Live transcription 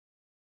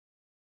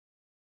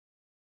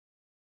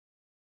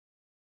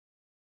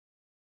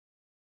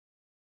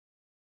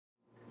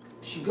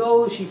she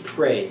goes, she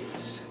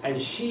prays,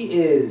 and she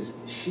is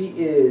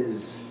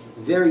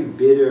very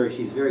bitter,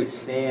 she's very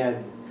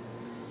sad,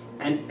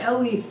 and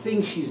Ellie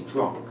thinks she's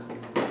drunk.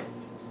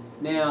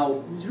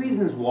 Now, the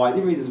reasons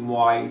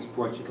why it's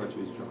brought she thought she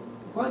was drunk.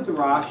 According to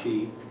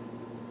Rashi,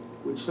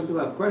 which some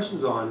people have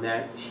questions on,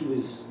 that she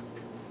was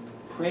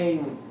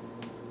praying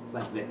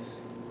like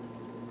this.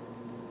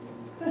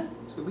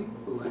 So we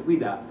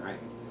daven, right?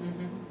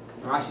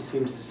 Mm-hmm. Rashi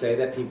seems to say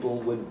that people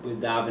would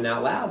daven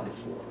out loud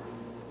before.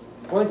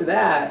 According to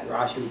that,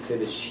 Rashi would say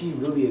that she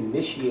really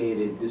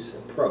initiated this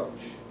approach.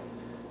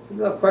 So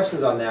we have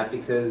questions on that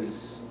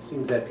because it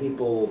seems that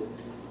people,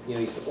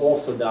 used to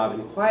also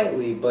daven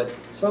quietly, but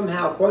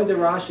somehow, according to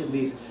Rashi at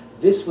least,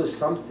 this was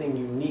something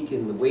unique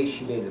in the way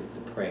she made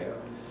the prayer.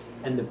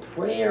 And the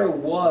prayer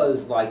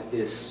was like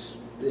this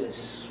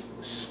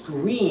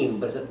scream,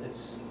 but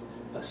it's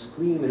a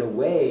scream in a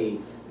way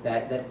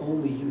that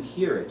only you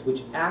hear it,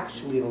 which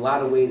actually in a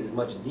lot of ways is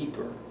much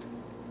deeper.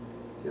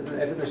 You have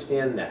to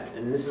understand that.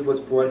 And this is what's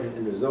brought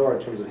in the Zohar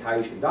in terms of how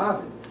you should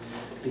daven.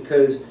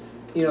 Because,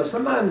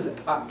 sometimes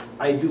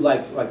I do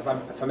like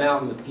if I'm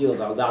out in the field,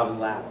 I'll daven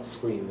loud, I'll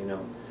scream,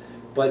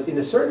 But in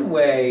a certain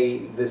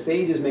way, the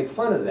sages make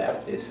fun of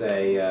that. They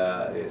say,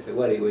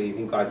 what do you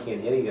think God can't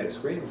hear you? You got to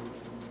scream.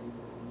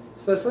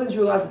 So sometimes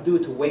you're allowed to do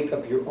it to wake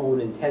up your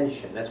own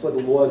intention. That's what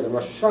the law is in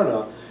Rosh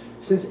Hashanah.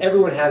 Since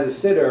everyone has a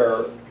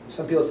sitter,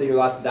 some people say you're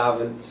allowed to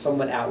daven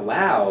somewhat out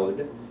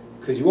loud,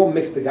 because you won't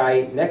mix the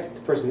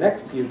person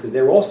next to you, because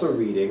they're also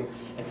reading.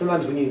 And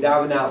sometimes when you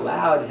daven out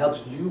loud, it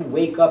helps you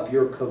wake up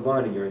your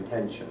kavanah, your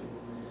intention.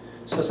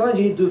 So sometimes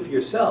you need to do it for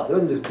yourself. You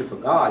don't need to do it for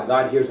God.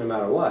 God hears no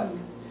matter what.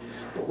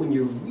 But when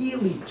you're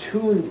really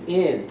tuned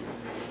in,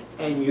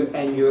 and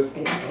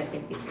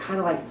it's kind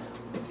of like,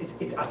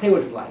 I'll tell you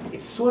what it's like.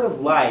 It's sort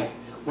of like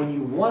when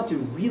you want to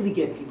really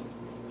get people.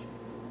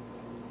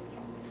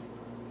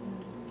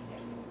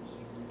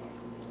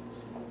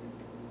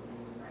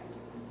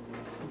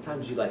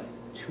 Sometimes you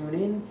tune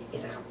in.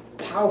 It's like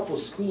a powerful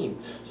scream.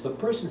 So the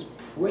person's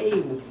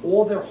praying with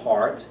all their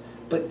heart,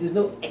 but there's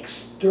no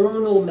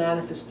external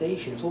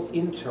manifestation. It's all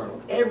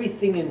internal.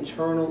 Everything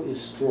internal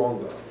is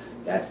stronger.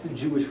 That's the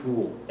Jewish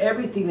rule.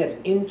 Everything that's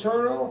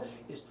internal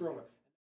is stronger.